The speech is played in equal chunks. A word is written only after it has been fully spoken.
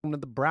Welcome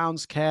to the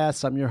Browns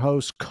cast. I'm your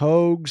host,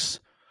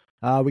 Kogs.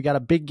 We got a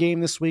big game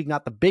this week,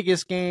 not the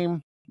biggest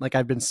game, like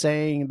I've been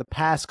saying the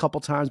past couple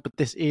times, but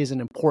this is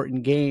an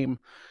important game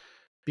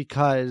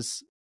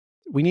because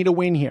we need a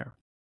win here.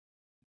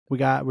 We're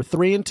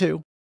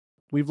 3-2.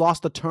 We've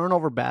lost the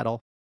turnover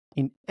battle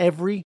in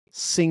every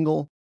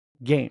single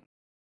game.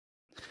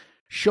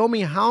 Show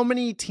me how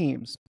many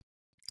teams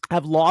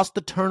have lost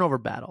the turnover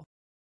battle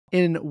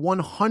in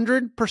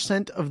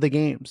 100% of the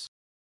games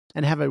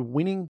and have a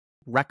winning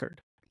record.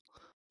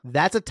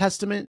 That's a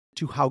testament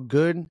to how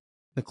good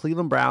the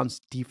Cleveland Browns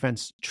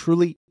defense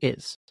truly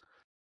is.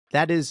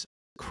 That is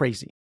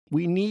crazy.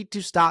 We need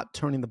to stop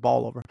turning the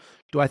ball over.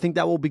 Do I think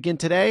that will begin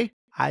today?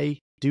 I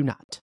do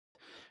not.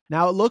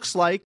 Now, it looks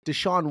like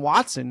Deshaun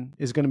Watson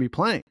is going to be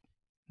playing.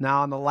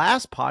 Now, on the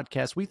last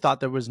podcast, we thought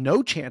there was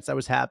no chance that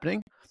was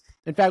happening.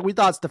 In fact, we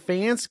thought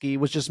Stefanski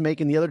was just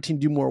making the other team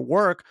do more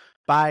work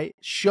by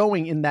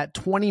showing in that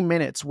 20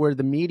 minutes where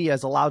the media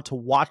is allowed to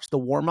watch the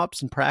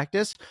warm-ups and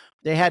practice.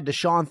 They had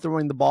Deshaun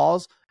throwing the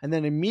balls, and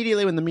then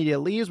immediately when the media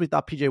leaves, we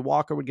thought PJ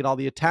Walker would get all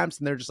the attempts,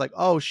 and they're just like,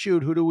 oh,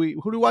 shoot, who do we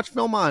watch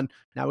film on?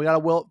 Now we got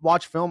to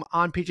watch film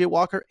on PJ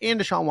Walker and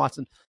Deshaun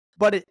Watson.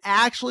 But it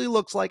actually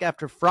looks like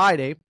after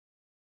Friday,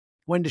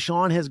 when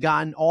Deshaun has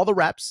gotten all the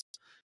reps,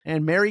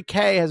 and Mary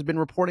Kay has been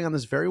reporting on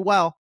this very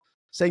well,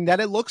 saying that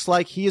it looks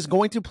like he is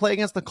going to play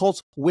against the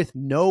Colts with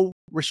no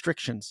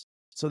restrictions.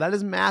 So that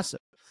is massive.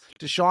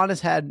 Deshaun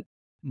has had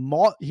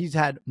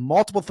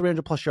multiple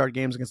 300-plus yard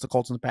games against the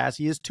Colts in the past.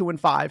 He is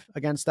 2-5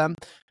 against them,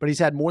 but he's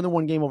had more than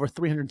one game over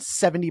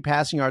 370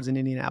 passing yards in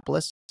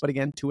Indianapolis. But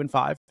again, 2-5.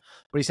 But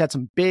he's had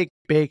some big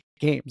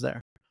games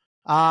there.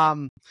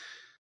 The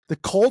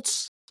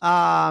Colts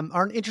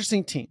are an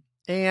interesting team.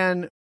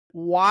 And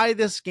why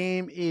this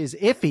game is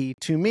iffy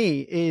to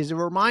me is it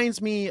reminds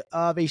me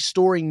of a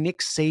story Nick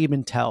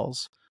Saban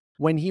tells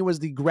when he was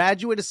the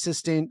graduate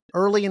assistant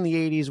early in the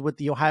 80s with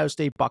the Ohio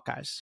State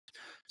Buckeyes.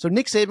 So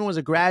Nick Saban was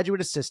a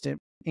graduate assistant,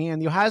 and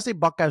the Ohio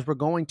State Buckeyes were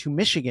going to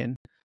Michigan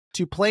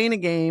to play in a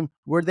game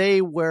where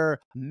they were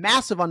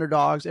massive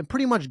underdogs and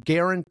pretty much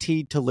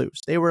guaranteed to lose.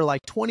 They were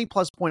like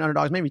 20-plus point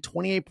underdogs, maybe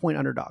 28-point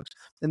underdogs.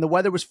 And the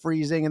weather was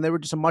freezing, and they were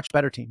just a much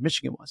better team.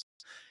 Michigan was.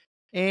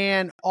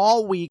 And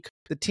all week,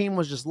 the team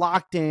was just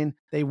locked in.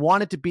 They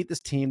wanted to beat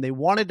this team. They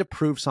wanted to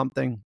prove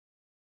something.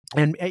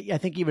 And I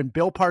think even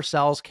Bill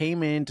Parcells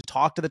came in to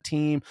talk to the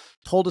team,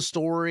 told a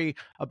story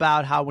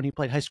about how when he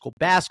played high school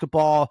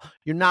basketball,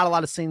 you're not allowed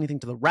to say anything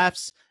to the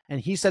refs.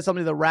 And he said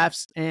something to the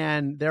refs,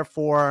 and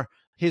therefore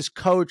his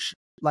coach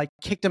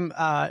kicked him,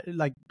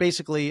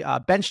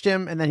 benched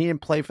him, and then he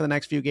didn't play for the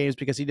next few games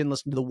because he didn't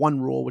listen to the one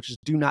rule, which is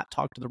do not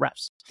talk to the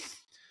refs.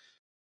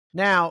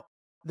 Now,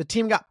 the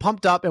team got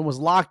pumped up and was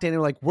locked in. They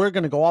were like, we're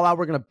going to go all out.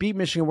 We're going to beat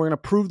Michigan. We're going to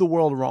prove the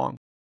world wrong.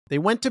 They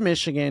went to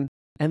Michigan,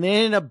 and they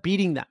ended up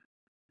beating them.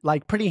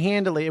 Pretty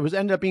handily. It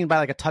ended up being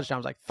by a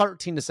touchdown. It was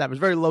 13-7. It was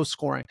very low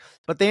scoring,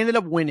 but they ended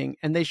up winning,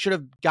 and they should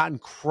have gotten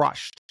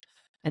crushed.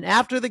 And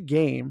after the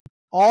game,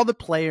 all the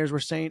players were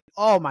saying,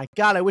 oh my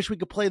God, I wish we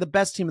could play the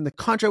best team in the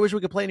country. I wish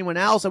we could play anyone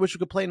else. I wish we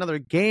could play another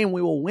game.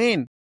 We will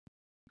win.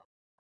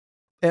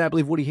 And I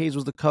believe Woody Hayes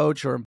was the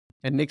coach and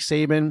Nick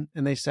Saban.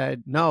 And they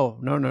said,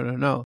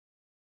 no.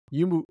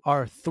 You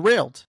are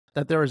thrilled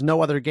that there is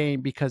no other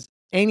game because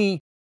any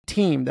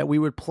team that we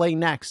would play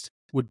next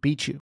would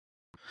beat you.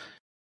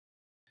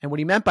 And what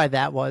he meant by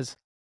that was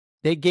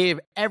they gave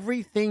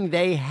everything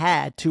they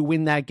had to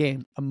win that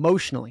game,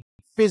 emotionally,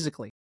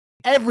 physically,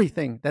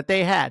 everything that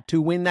they had to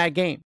win that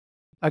game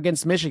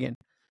against Michigan,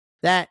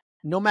 that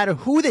no matter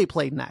who they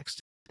played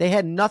next, they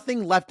had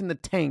nothing left in the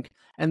tank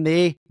and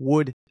they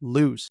would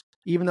lose,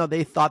 even though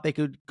they thought they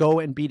could go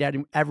and beat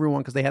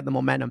everyone because they had the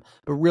momentum.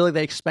 But really,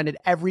 they expended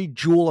every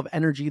joule of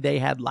energy they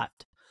had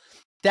left.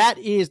 That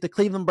is the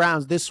Cleveland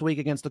Browns this week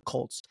against the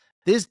Colts.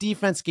 This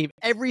defense gave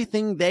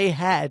everything they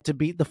had to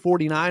beat the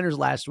 49ers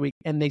last week,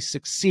 and they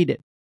succeeded.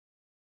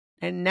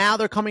 And now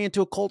they're coming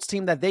into a Colts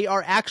team that they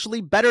are actually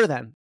better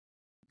than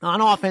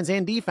on offense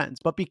and defense.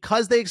 But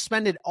because they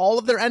expended all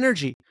of their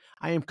energy,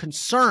 I am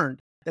concerned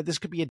that this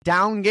could be a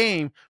down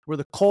game where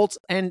the Colts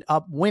end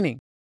up winning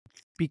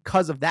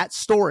because of that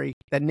story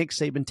that Nick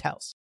Saban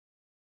tells.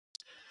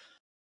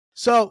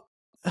 So,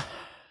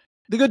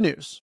 the good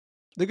news.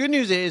 The good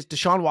news is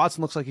Deshaun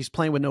Watson looks like he's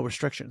playing with no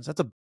restrictions. That's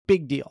a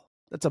big deal.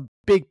 That's a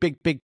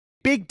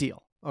big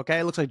deal. Okay,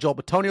 it looks like Joel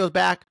Bitonio's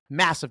back.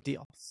 Massive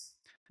deal.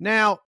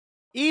 Now,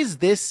 is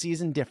this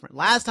season different?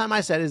 Last time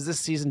I said, is this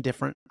season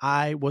different?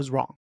 I was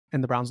wrong,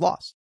 and the Browns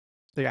lost.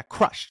 They got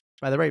crushed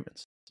by the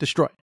Ravens,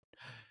 destroyed.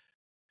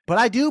 But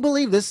I do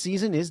believe this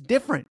season is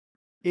different.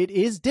 It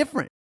is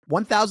different.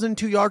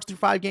 1,002 yards through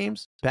 5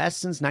 games, best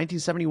since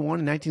 1971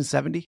 and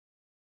 1970.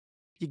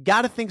 You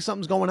got to think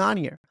something's going on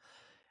here.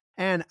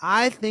 And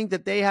I think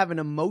that they have an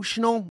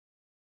emotional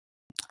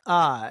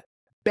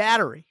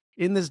battery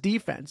in this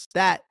defense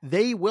that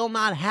they will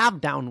not have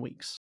down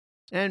weeks.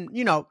 And,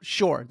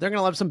 sure, they're going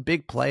to have some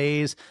big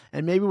plays,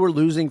 and maybe we're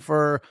losing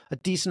for a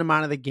decent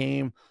amount of the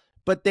game,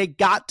 but they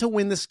got to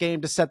win this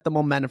game to set the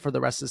momentum for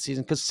the rest of the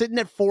season. Because sitting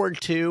at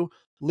 4-2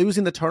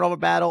 losing the turnover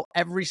battle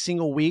every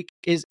single week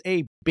is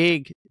a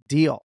big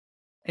deal.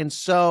 And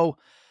so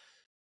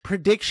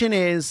prediction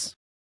is,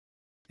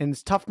 and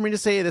it's tough for me to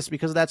say this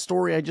because of that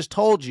story I just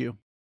told you.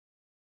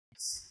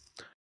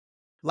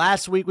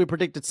 Last week, we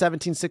predicted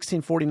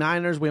 17-16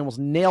 49ers. We almost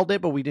nailed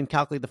it, but we didn't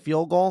calculate the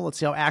field goal. Let's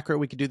see how accurate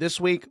we could do this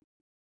week.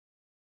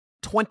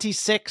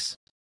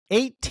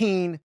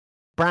 26-18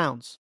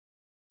 Browns.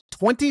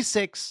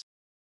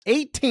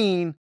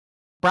 26-18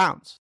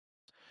 Browns.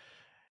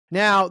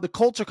 Now, the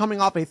Colts are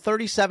coming off a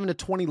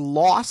 37-20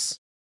 loss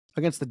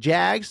against the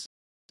Jags.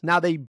 Now,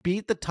 they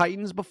beat the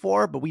Titans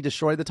before, but we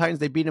destroyed the Titans.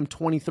 They beat them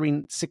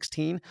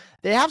 23-16.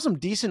 They have some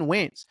decent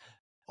wins.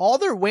 All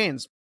their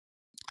wins,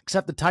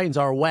 except the Titans,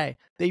 are away.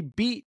 They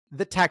beat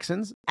the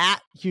Texans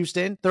at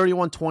Houston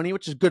 31-20,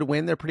 which is a good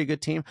win. They're a pretty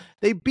good team.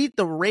 They beat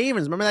the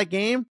Ravens. Remember that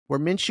game where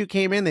Minshew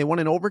came in? They won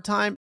in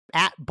overtime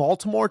at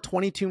Baltimore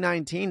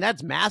 22-19.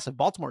 That's massive.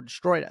 Baltimore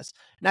destroyed us.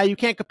 Now, you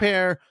can't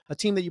compare a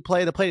team that you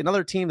play that played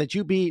another team that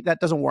you beat. That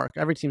doesn't work.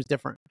 Every team's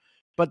different.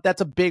 But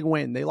that's a big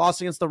win. They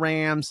lost against the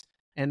Rams,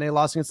 and they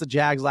lost against the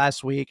Jags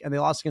last week, and they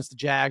lost against the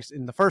Jags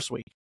in the first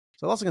week.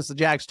 So they lost against the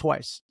Jags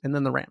twice, and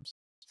then the Rams.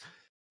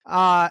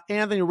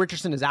 Anthony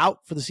Richardson is out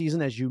for the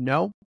season, as you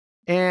know,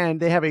 and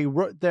they have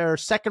their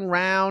second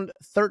round,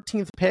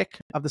 13th pick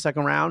of the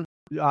second round.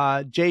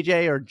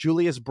 JJ or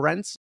Julius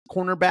Brents,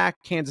 cornerback,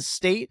 Kansas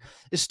State,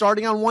 is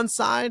starting on one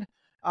side,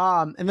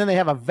 and then they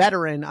have a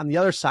veteran on the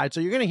other side. So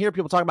you're going to hear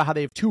people talk about how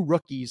they have two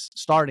rookies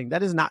starting.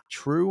 That is not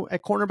true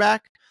at cornerback.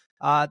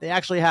 They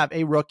actually have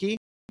a rookie,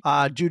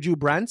 Juju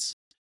Brents,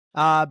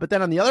 but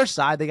then on the other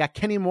side, they got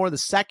Kenny Moore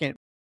II,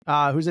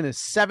 who's in his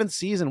 7th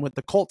season with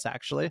the Colts,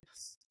 actually,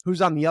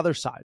 who's on the other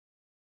side.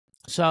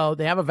 So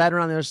they have a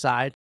veteran on the other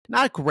side.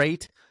 Not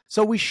great.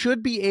 So we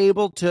should be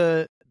able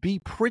to be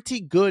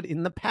pretty good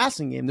in the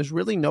passing game. There's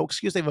really no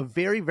excuse. They have a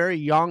very, very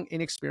young,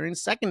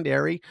 inexperienced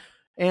secondary,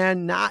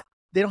 and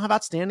they don't have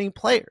outstanding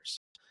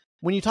players.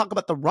 When you talk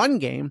about the run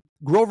game,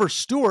 Grover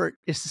Stewart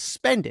is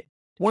suspended.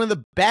 One of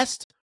the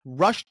best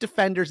rush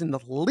defenders in the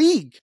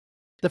league.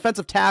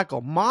 Defensive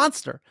tackle,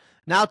 monster.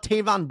 Now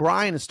Taven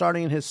Bryan is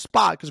starting in his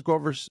spot because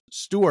Grover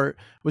Stewart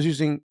was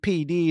using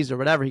PEDs or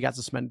whatever he got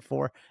suspended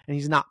for, and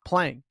he's not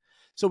playing.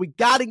 So we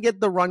got to get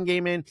the run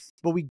game in,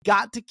 but we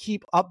got to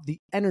keep up the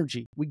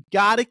energy. We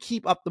got to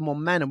keep up the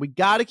momentum. We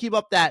got to keep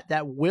up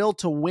that will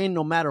to win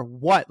no matter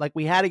what, like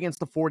we had against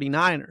the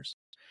 49ers.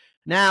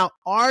 Now,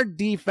 our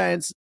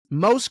defense,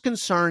 most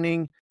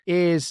concerning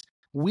is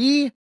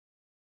we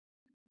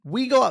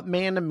go up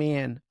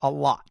man-to-man a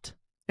lot.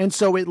 And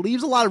so it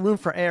leaves a lot of room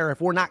for error if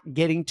we're not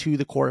getting to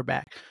the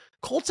quarterback.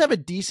 Colts have a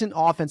decent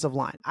offensive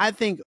line. I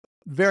think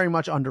very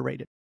much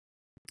underrated.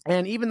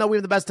 And even though we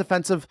have the best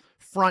defensive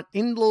front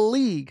in the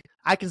league,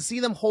 I can see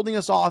them holding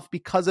us off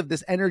because of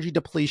this energy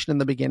depletion in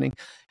the beginning.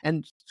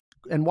 And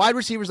wide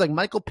receivers like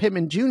Michael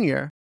Pittman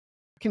Jr.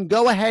 can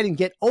go ahead and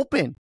get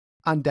open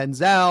on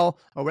Denzel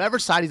or whatever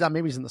side he's on.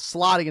 Maybe he's in the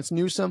slot against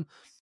Newsome.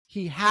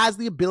 He has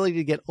the ability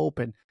to get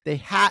open.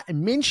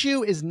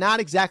 Minshew is not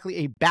exactly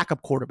a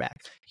backup quarterback.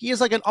 He is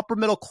like an upper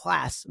middle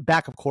class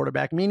backup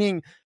quarterback,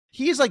 meaning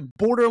he's like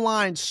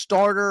borderline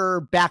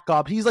starter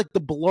backup. He's like the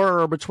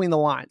blur between the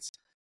lines,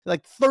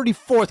 like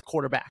 34th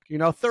quarterback,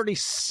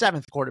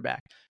 37th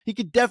quarterback. He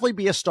could definitely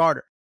be a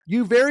starter.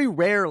 You very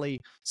rarely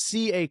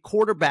see a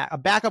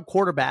backup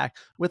quarterback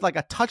with like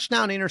a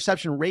touchdown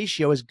interception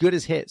ratio as good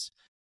as his.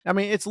 I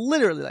mean, it's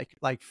literally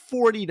like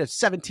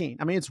 40-17.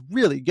 I mean, it's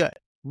really good.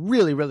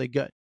 Really, really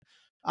good.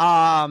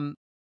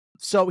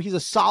 So he's a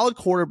solid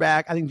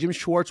quarterback. I think Jim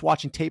Schwartz,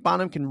 watching tape on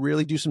him, can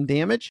really do some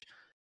damage.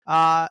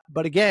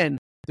 But again,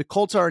 the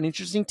Colts are an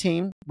interesting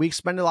team. We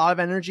expended a lot of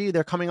energy.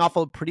 They're coming off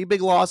a pretty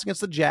big loss against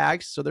the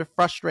Jags, so they're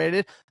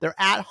frustrated. They're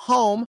at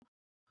home.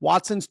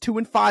 Watson's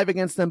 2-5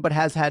 against them, but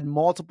has had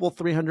multiple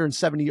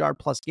 370-yard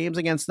plus games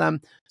against them,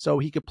 so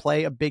he could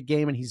play a big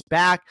game, and he's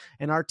back,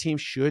 and our team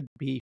should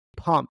be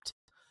pumped.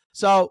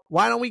 So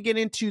why don't we get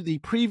into the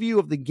preview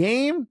of the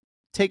game?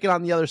 Take it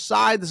on the other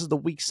side. This is the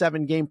Week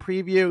 7 game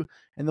preview,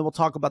 and then we'll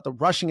talk about the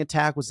rushing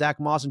attack with Zach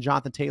Moss and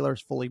Jonathan Taylor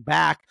is fully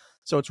back.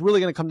 So it's really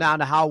going to come down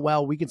to how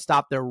well we can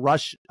stop their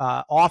rush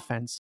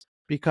offense,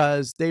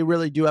 because they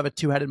really do have a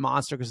two-headed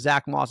monster, because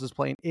Zach Moss is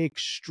playing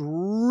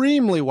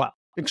extremely well.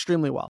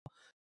 Extremely well.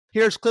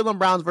 Here's Cleveland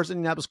Browns versus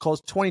Indianapolis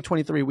Colts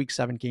 2023 Week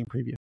 7 game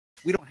preview.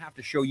 We don't have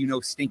to show you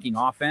no stinking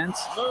offense.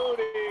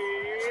 Moody,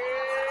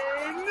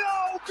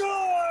 no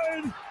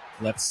good!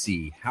 Let's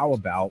see. How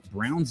about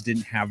Browns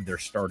didn't have their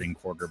starting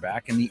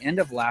quarterback, and the end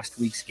of last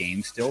week's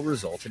game still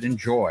resulted in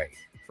joy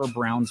for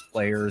Browns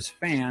players,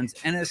 fans,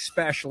 and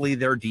especially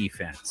their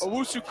defense.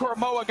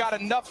 Owusu-Koramoah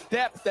got enough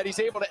depth that he's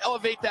able to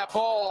elevate that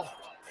ball,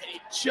 and he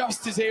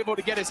just is able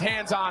to get his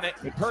hands on it.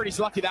 And Purdy's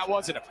lucky that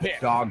wasn't a pick.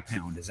 Dog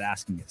Pound is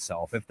asking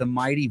itself, if the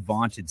mighty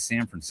vaunted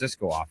San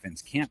Francisco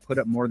offense can't put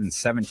up more than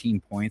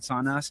 17 points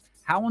on us,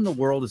 how in the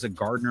world is a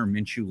Gardner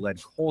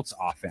Minshew-led Colts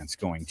offense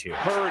going to?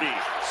 Purdy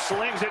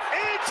slings it,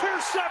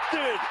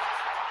 intercepted!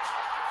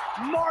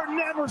 Martin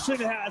Emerson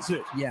has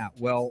it. Yeah,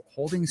 well,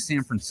 holding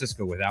San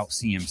Francisco without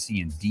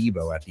CMC and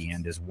Debo at the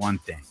end is one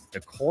thing.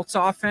 The Colts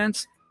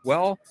offense,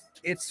 Well,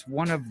 it's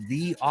one of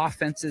the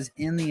offenses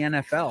in the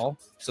NFL,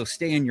 so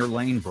stay in your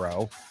lane,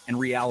 bro. And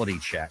reality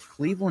check.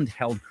 Cleveland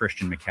held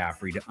Christian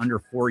McCaffrey to under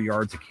 4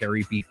 yards a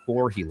carry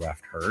before he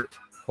left hurt.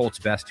 Colts'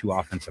 best two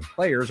offensive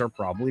players are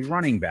probably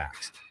running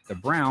backs. The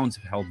Browns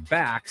have held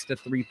backs to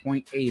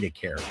 3.8 a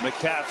carry.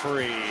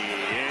 McCaffrey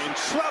in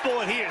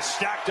trouble, and he is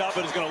stacked up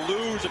and is going to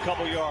lose a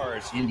couple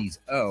yards. Indy's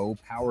O,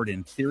 powered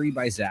in theory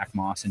by Zach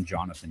Moss and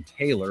Jonathan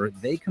Taylor,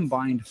 they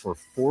combined for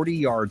 40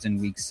 yards in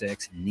Week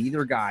 6,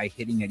 neither guy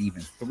hitting at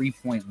even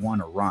 3.1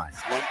 a run.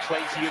 One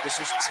play here, this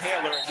is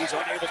Taylor, and he's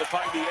unable to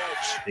find the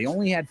edge. They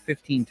only had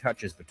 15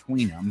 touches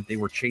between them. They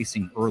were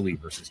chasing early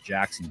versus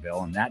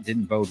Jacksonville, and that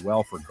didn't bode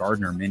well for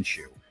Gardner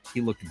Minshew. He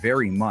looked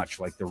very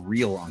much like the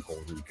real Uncle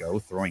Rico,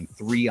 throwing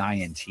 3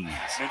 INTs.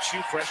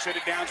 Minshew, fresh set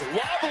of downs,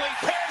 wobbling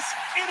pass,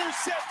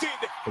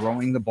 intercepted.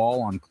 Throwing the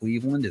ball on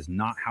Cleveland is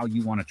not how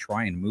you want to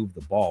try and move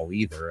the ball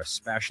either,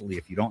 especially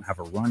if you don't have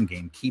a run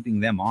game keeping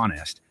them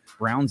honest.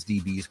 Browns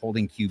DBs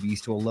holding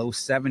QBs to a low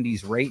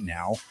 70s rate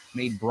now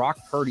made Brock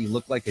Purdy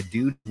look like a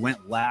dude who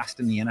went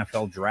last in the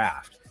NFL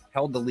draft.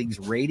 Held the league's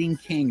rating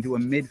king to a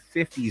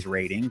mid-50s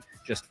rating,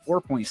 just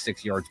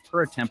 4.6 yards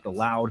per attempt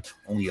allowed,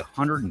 only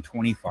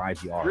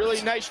 125 yards.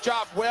 Really nice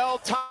job. Well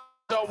timed.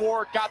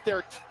 Ward got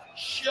there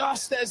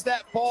just as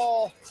that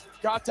ball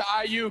got to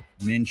Ayuk.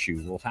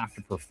 Minshew will have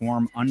to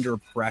perform under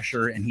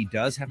pressure, and he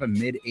does have a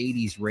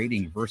mid-80s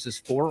rating versus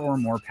 4 or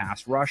more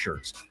pass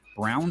rushers.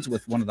 Browns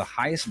with one of the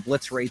highest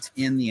blitz rates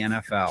in the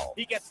NFL.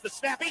 He gets the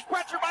snap. He's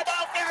pressured by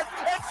Wildcat.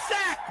 It's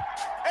sacked.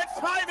 And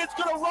time is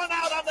going to run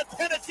out on the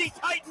Tennessee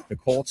Titans. The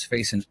Colts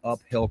face an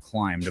uphill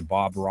climb to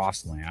Bob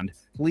Ross land.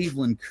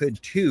 Cleveland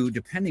could too,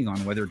 depending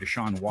on whether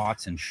Deshaun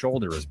Watson's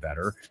shoulder is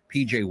better.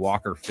 P.J.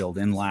 Walker filled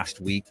in last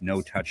week,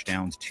 no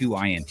touchdowns, 2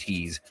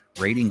 INTs,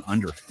 rating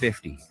under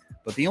 50.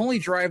 But the only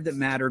drive that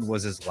mattered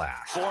was his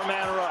last.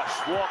 4-man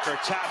rush. Walker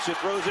taps it,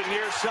 throws it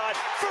near side.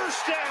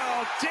 First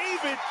down,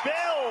 David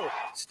Bell.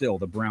 Still,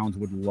 the Browns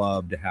would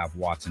love to have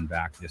Watson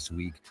back this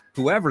week.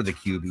 Whoever the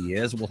QB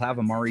is will have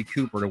Amari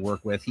Cooper to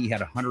work with. He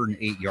had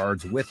 108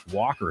 yards with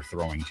Walker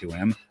throwing to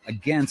him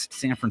against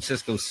San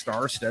Francisco's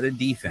star-studded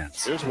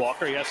defense. Here's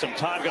Walker. He has some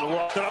time. Going to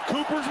lock it up.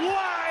 Cooper's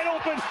wide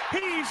open.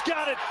 He's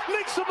got it.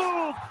 Makes a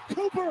move.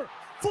 Cooper,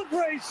 foot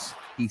race.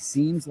 He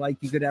seems like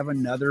he could have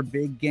another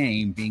big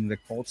game, being the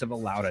Colts have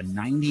allowed a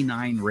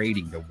 99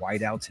 rating to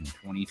wideouts in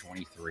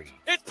 2023.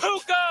 It's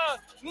Puka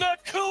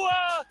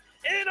Nacua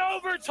in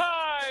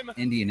overtime.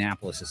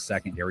 Indianapolis'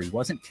 secondary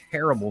wasn't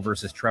terrible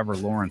versus Trevor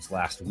Lawrence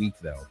last week,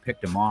 though.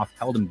 Picked him off,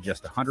 held him to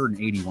just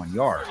 181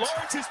 yards.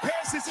 Lawrence's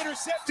pass is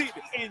intercepted,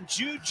 and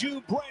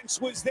Juju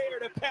Brents was there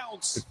to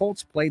pounce. The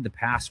Colts played the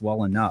pass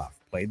well enough,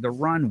 played the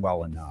run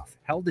well enough,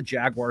 held the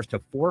Jaguars to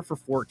 4 for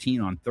 14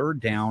 on third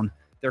down.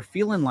 They're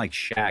feeling like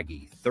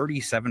Shaggy.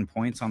 37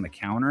 points on the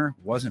counter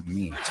wasn't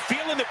me. It's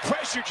feeling the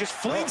pressure, just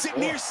flings it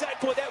near side.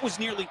 Boy, that was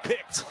nearly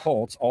picked.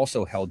 Colts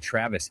also held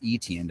Travis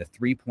Etienne to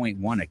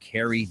 3.1 a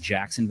carry,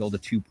 Jacksonville to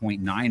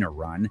 2.9 a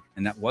run,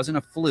 and that wasn't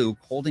a fluke,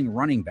 holding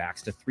running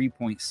backs to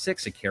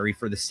 3.6 a carry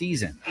for the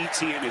season.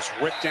 Etienne is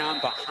ripped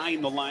down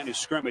behind the line of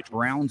scrimmage.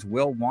 Browns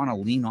will want to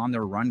lean on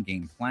their run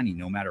game plenty,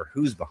 no matter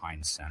who's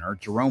behind center.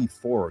 Jerome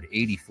Ford,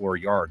 84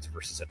 yards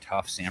versus a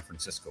tough San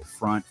Francisco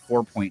front,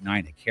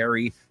 4.9 a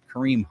carry.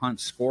 Kareem Hunt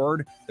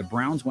scored. The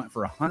Browns went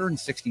for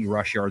 160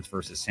 rush yards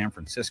versus San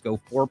Francisco,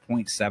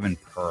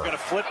 4.7 per. Going to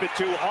flip it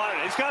to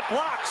Hunt. He's got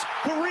blocks.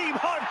 Kareem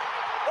Hunt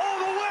all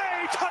the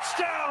way.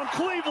 Touchdown,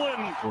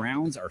 Cleveland.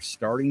 Browns are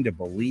starting to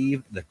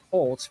believe the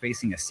Colts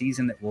facing a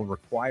season that will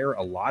require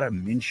a lot of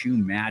Minshew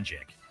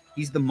magic.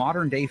 He's the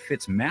modern-day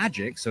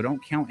Fitzmagic, so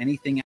don't count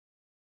anything out.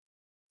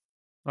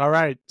 All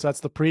right, so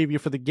that's the preview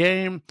for the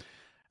game.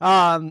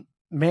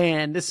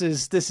 Man, this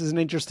is an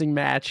interesting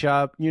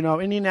matchup. You know,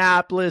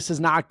 Indianapolis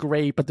is not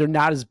great, but they're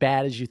not as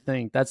bad as you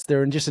think.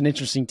 They're just an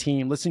interesting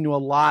team. Listening to a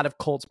lot of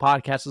Colts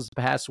podcasts this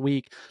past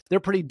week, they're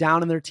pretty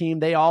down on their team.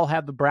 They all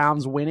have the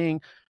Browns winning.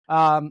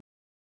 Again,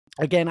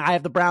 I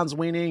have the Browns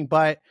winning,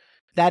 but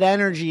that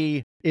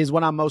energy is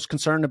what I'm most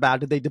concerned about.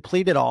 Did they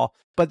deplete it all?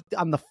 But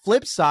on the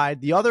flip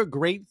side, the other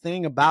great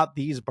thing about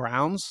these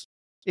Browns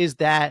is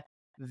that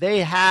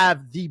they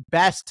have the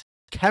best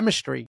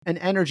chemistry and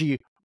energy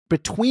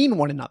between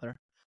one another.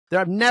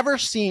 I've never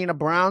seen a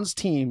Browns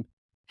team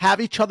have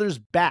each other's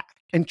back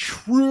and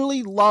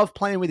truly love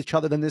playing with each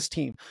other than this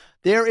team.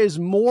 There is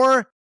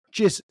more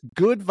just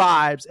good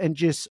vibes and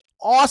just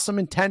awesome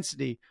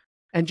intensity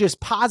and just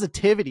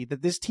positivity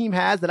that this team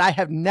has that I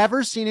have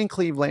never seen in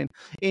Cleveland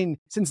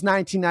since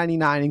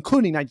 1999,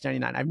 including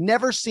 1999. I've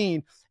never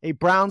seen a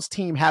Browns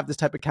team have this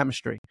type of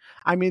chemistry.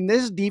 I mean,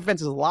 this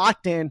defense is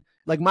locked in.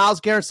 Like Myles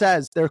Garrett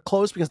says, they're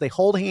close because they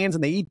hold hands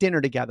and they eat dinner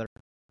together.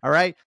 All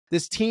right.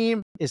 This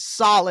team is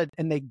solid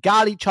and they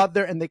got each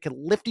other and they can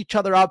lift each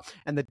other up.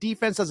 And the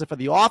defense does it for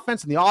the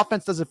offense and the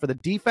offense does it for the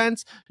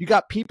defense. You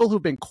got people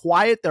who've been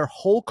quiet their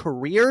whole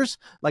careers,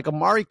 like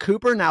Amari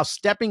Cooper now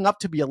stepping up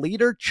to be a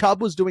leader.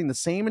 Chubb was doing the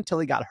same until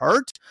he got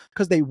hurt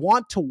because they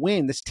want to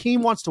win. This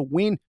team wants to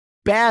win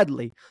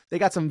badly. They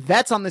got some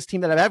vets on this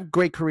team that have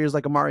great careers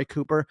like Amari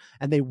Cooper,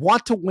 and they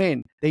want to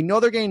win. They know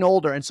they're getting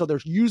older, and so they're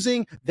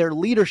using their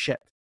leadership.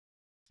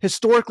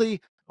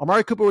 Historically,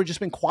 Amari Cooper would have just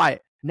been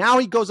quiet. Now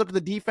he goes up to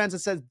the defense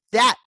and says,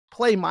 that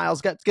play,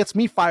 Miles, gets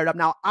me fired up.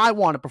 Now I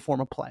want to perform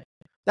a play.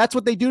 That's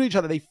what they do to each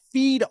other. They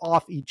feed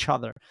off each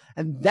other.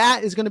 And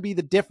that is going to be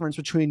the difference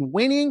between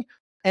winning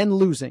and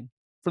losing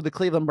for the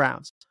Cleveland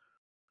Browns.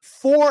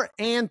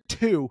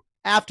 4-2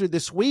 after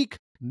this week.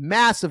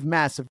 Massive,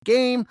 massive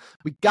game.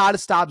 We got to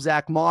stop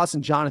Zach Moss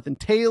and Jonathan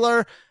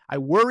Taylor. I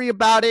worry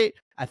about it.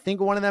 I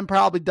think one of them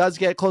probably does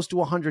get close to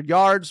 100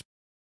 yards.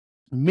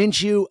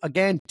 Minshew,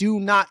 again, do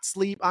not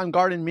sleep on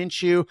Gardner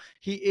Minshew.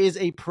 He is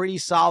a pretty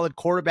solid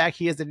quarterback.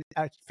 He is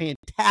a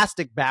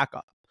fantastic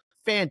backup.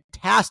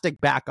 Fantastic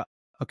backup.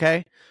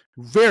 Okay?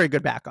 Very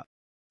good backup.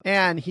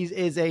 And he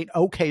is an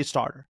okay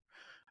starter.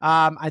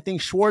 I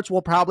think Schwartz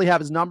will probably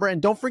have his number.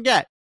 And don't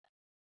forget,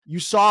 you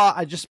saw,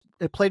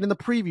 it played in the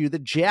preview, the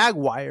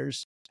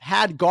Jaguars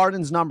had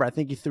Garden's number. I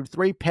think he threw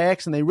 3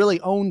 picks and they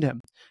really owned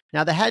him.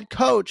 Now, the head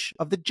coach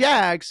of the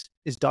Jags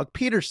is Doug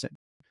Peterson.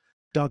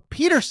 Doug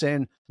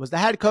Peterson was the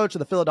head coach of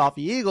the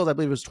Philadelphia Eagles. I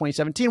believe it was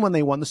 2017 when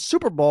they won the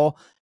Super Bowl.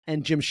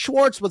 And Jim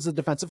Schwartz was the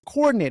defensive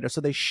coordinator. So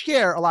they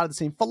share a lot of the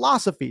same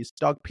philosophies,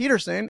 Doug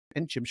Peterson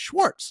and Jim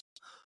Schwartz.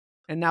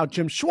 And now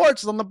Jim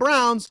Schwartz is on the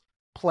Browns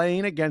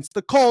playing against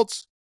the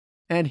Colts.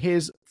 And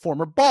his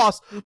former boss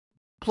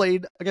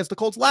played against the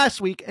Colts last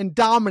week and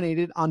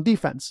dominated on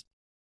defense.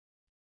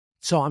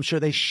 So I'm sure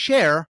they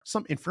share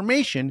some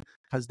information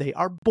because they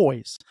are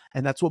boys.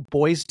 And that's what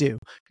boys do.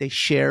 They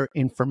share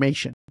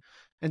information.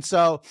 And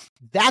so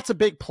that's a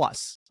big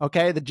plus,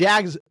 okay? The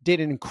Jags did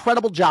an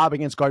incredible job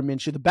against Gardner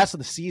Minshew, the best of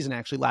the season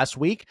actually last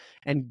week.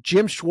 And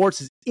Jim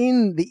Schwartz is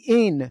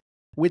in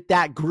with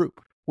that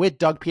group, with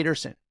Doug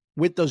Peterson,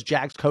 with those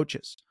Jags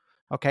coaches,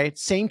 okay?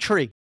 Same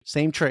tree.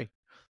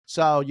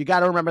 So you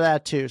got to remember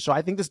that too. So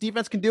I think this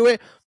defense can do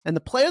it. And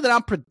the player that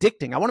I'm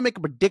predicting, I want to make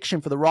a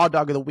prediction for the Raw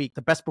Dog of the Week,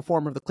 the best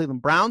performer of the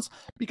Cleveland Browns,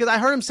 because I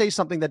heard him say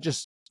something that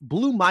just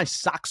blew my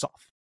socks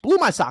off.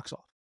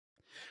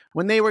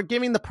 When they were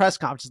giving the press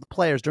conferences, the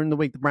players during the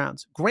week, the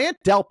Browns, Grant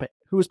Delpit,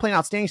 who was playing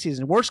outstanding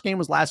season, worst game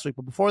was last week,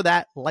 but before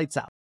that, lights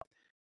out,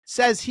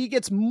 says he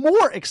gets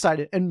more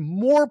excited and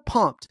more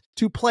pumped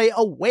to play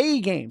away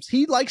games.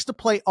 He likes to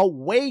play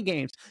away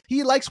games.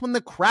 He likes when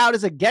the crowd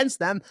is against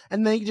them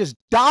and they just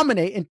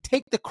dominate and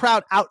take the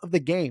crowd out of the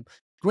game.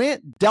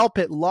 Grant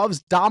Delpit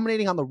loves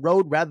dominating on the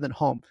road rather than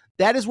home.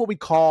 That is what we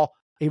call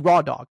a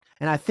raw dog.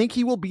 And I think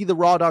he will be the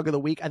Raw Dog of the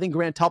Week. I think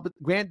Grant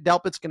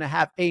Delpit's going to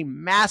have a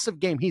massive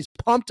game. He's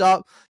pumped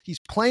up. He's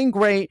playing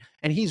great.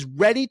 And he's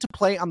ready to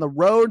play on the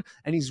road.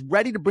 And he's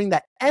ready to bring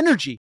that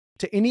energy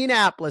to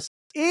Indianapolis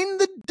in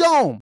the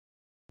Dome,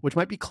 which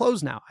might be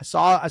closed now. I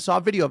saw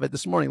a video of it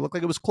this morning. It looked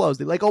like it was closed.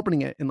 They like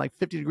opening it in like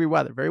 50-degree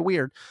weather. Very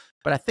weird.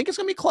 But I think it's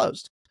going to be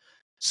closed.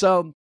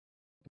 So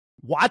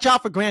watch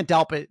out for Grant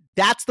Delpit.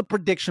 That's the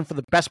prediction for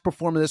the best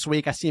performer this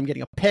week. I see him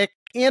getting a pick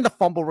and a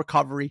fumble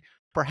recovery.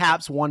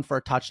 Perhaps one for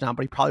a touchdown,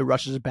 but he probably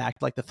rushes it back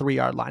to like the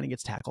 3-yard line and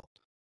gets tackled.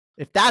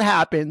 If that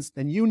happens,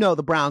 then you know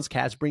the Browns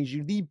Cast brings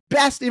you the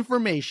best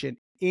information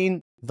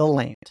in the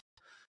land.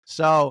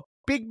 So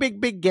big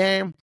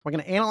game. We're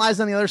going to analyze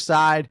on the other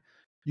side.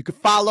 You could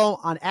follow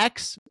on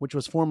X, which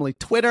was formerly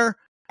Twitter,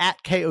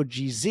 at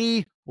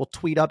KOGZ. We'll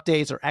tweet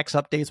updates or X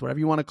updates, whatever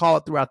you want to call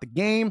it, throughout the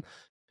game.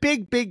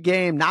 Big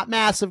game, not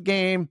massive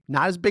game,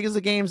 not as big as the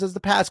games as the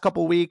past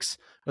couple weeks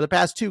or the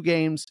past 2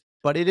 games.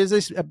 But it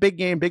is a big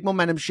game, big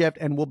momentum shift,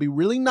 and will be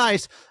really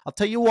nice. I'll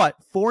tell you what,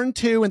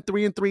 4-2 and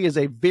 3-3 is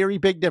a very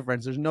big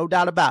difference. There's no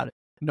doubt about it.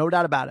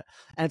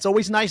 And it's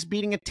always nice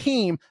beating a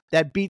team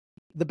that beat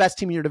the best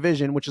team in your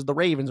division, which is the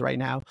Ravens right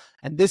now.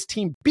 And this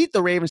team beat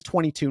the Ravens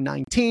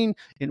 22-19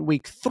 in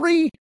week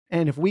 3.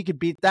 And if we could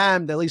beat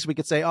them, at least we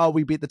could say, oh,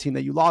 we beat the team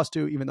that you lost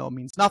to, even though it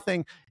means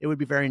nothing. It would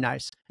be very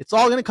nice. It's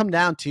all going to come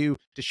down to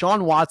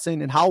Deshaun Watson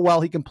and how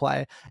well he can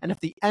play. And if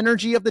the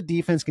energy of the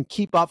defense can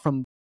keep up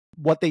from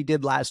what they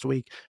did last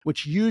week,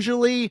 which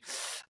usually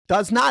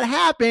does not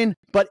happen.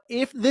 But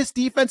if this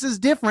defense is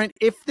different,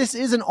 if this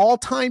is an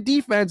all-time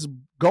defense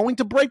going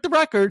to break the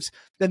records,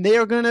 then they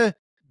are going to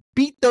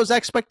beat those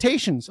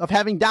expectations of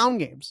having down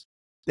games.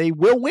 They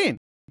will win.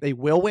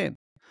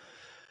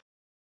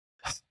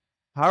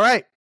 All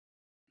right.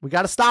 We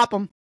got to stop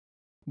them.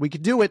 We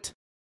could do it.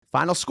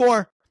 Final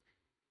score,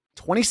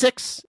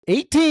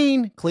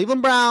 26-18,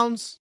 Cleveland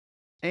Browns.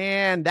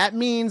 And that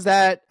means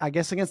that, I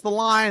guess against the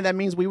line, that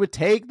means we would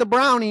take the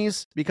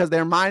Brownies because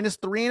they're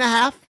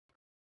 -3.5.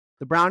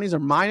 The Brownies are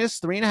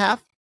 -3.5.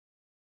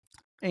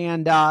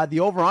 And the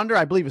over-under,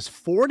 I believe, is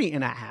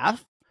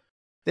 40.5.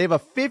 They have a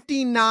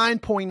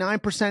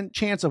 59.9%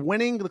 chance of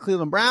winning the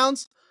Cleveland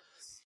Browns.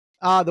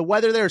 The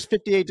weather there is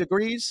 58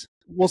 degrees.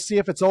 We'll see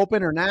if it's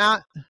open or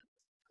not.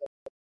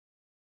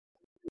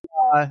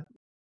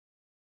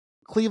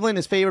 Cleveland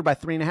is favored by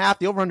 3.5.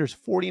 The over-under is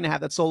 40.5.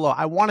 That's so low.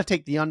 I want to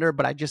take the under,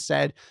 but I just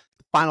said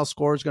final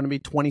score is going to be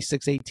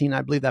 26-18.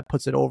 I believe that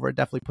puts it over. It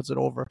definitely puts it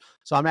over.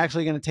 So I'm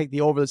actually going to take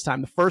the over this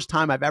time. The first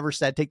time I've ever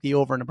said take the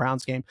over in a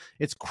Browns game.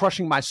 It's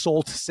crushing my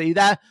soul to say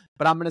that,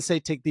 but I'm going to say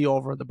take the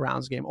over in the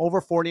Browns game.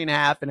 Over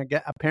 40.5. And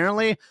again,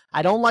 apparently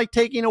I don't like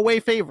taking away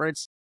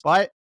favorites,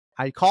 but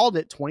I called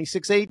it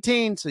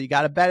 26-18. So you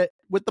got to bet it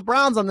with the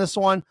Browns on this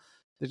one.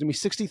 There's going to be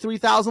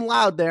 63,000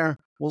 loud there.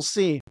 We'll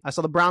see. I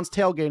saw the Browns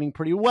tailgating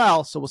pretty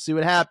well, so we'll see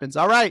what happens.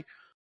 All right,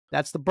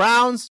 that's the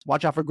Browns.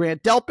 Watch out for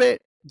Grant Delpit.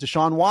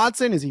 Deshaun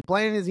Watson, is he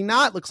playing? Is he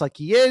not? Looks like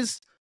he is.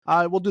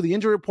 We'll do the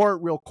injury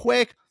report real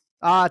quick.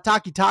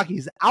 Taki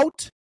is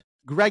out.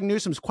 Greg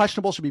Newsom's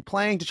questionable, should be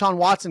playing. Deshaun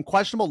Watson,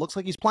 questionable. Looks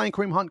like he's playing.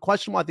 Kareem Hunt,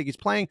 questionable. I think he's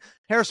playing.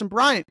 Harrison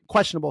Bryant,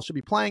 questionable, should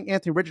be playing.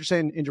 Anthony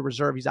Richardson, injured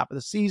reserve. He's out for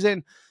the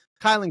season.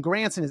 Kylan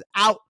Granson is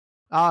out.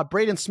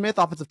 Braden Smith,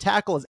 offensive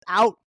tackle, is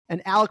out.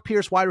 And Alec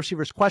Pierce, wide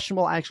receiver, is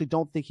questionable. I actually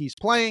don't think he's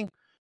playing.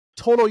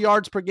 Total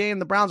yards per game,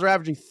 the Browns are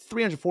averaging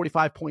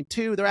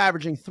 345.2. They're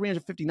averaging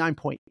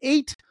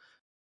 359.8.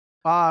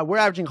 We're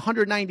averaging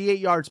 198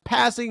 yards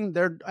passing.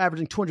 They're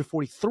averaging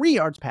 243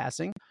 yards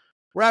passing.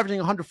 We're averaging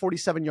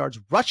 147 yards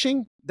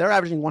rushing. They're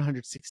averaging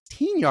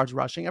 116 yards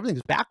rushing.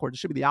 Everything's backwards. It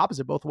should be the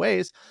opposite both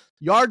ways.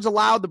 Yards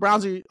allowed, the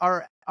Browns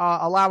are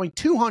allowing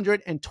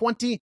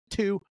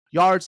 222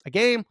 yards a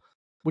game,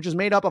 which is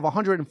made up of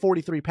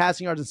 143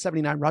 passing yards and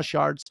 79 rush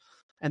yards.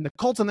 And the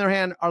Colts, on their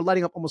hand, are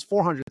letting up almost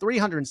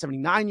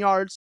 379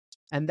 yards,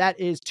 and that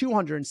is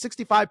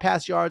 265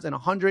 pass yards and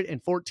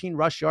 114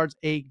 rush yards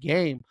a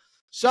game.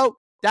 So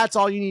that's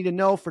all you need to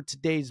know for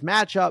today's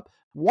matchup.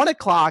 1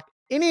 o'clock,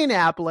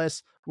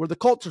 Indianapolis, where the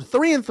Colts are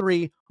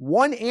 3-3,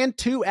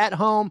 1-2 at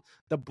home.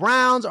 The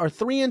Browns are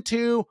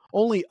 3-2,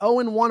 only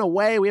 0-1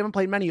 away. We haven't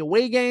played many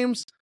away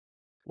games.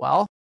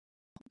 Well,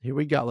 here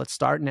we go. Let's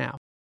start now.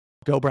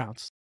 Go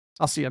Browns.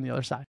 I'll see you on the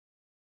other side.